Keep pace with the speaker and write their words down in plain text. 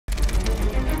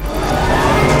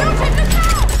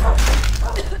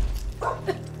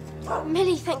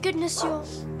Thank goodness you're...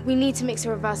 We need to mix a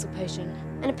reversal potion.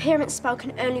 An appearance spell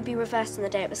can only be reversed on the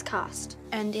day it was cast.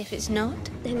 And if it's not?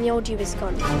 Then the old you is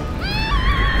gone.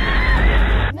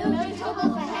 Mildred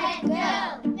Toggle for head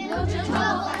girl! Mildred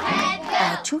Toggle for head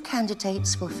girl! Our 2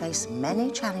 candidates will face many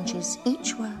challenges,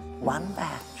 each worth 1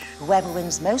 badge. Whoever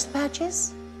wins most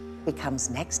badges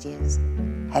becomes next year's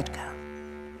head girl.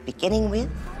 Beginning with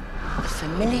the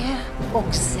familiar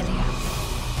auxilia.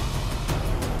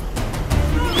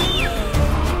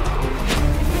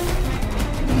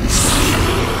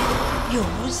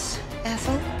 Yours,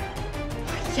 Ethel?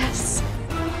 Yes.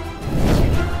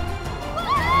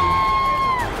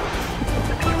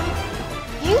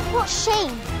 You've brought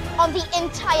shame on the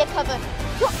entire cover.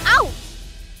 You're out!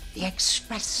 The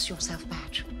Express Yourself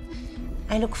badge.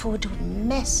 I look forward to a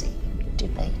messy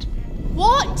debate.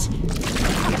 What?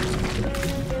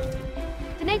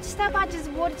 The Nature Star badge is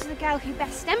awarded to the girl who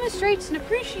best demonstrates an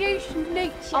appreciation of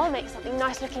nature. I'll make something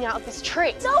nice looking out of this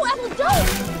tree. No, Ethel, don't!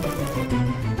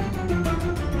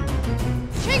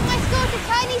 Shrink my skull to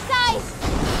tiny size!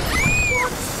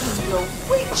 What's in your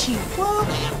witchy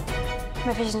wash?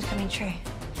 My vision's coming true.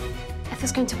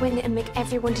 Ethel's going to win and make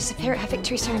everyone disappear at her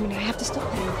victory ceremony. I have to stop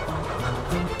her.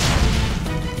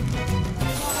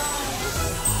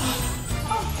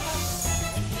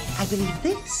 I believe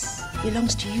this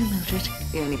belongs to you, Mildred.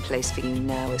 The only place for you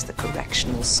now is the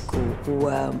correctional school,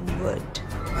 Wormwood.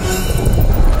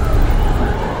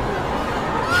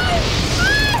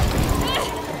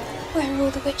 Where are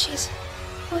all the witches?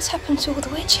 What's happened to all the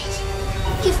witches?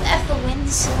 If Ethel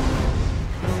wins,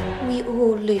 We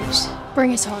all lose.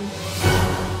 Bring it on.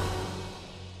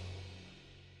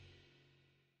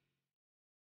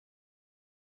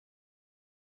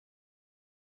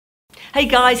 Hey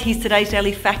guys, here's today's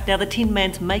daily fact. Now, the Tin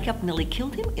Man's makeup nearly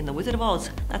killed him in The Wizard of Oz.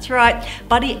 That's right.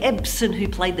 Buddy Ebsen, who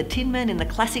played the Tin Man in the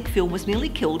classic film, was nearly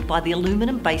killed by the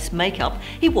aluminum-based makeup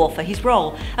he wore for his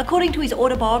role. According to his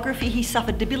autobiography, he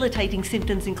suffered debilitating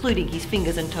symptoms including his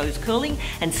fingers and toes curling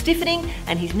and stiffening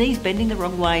and his knees bending the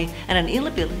wrong way and an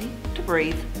inability to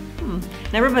breathe.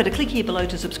 Now remember to click here below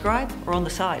to subscribe or on the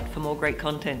side for more great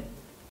content.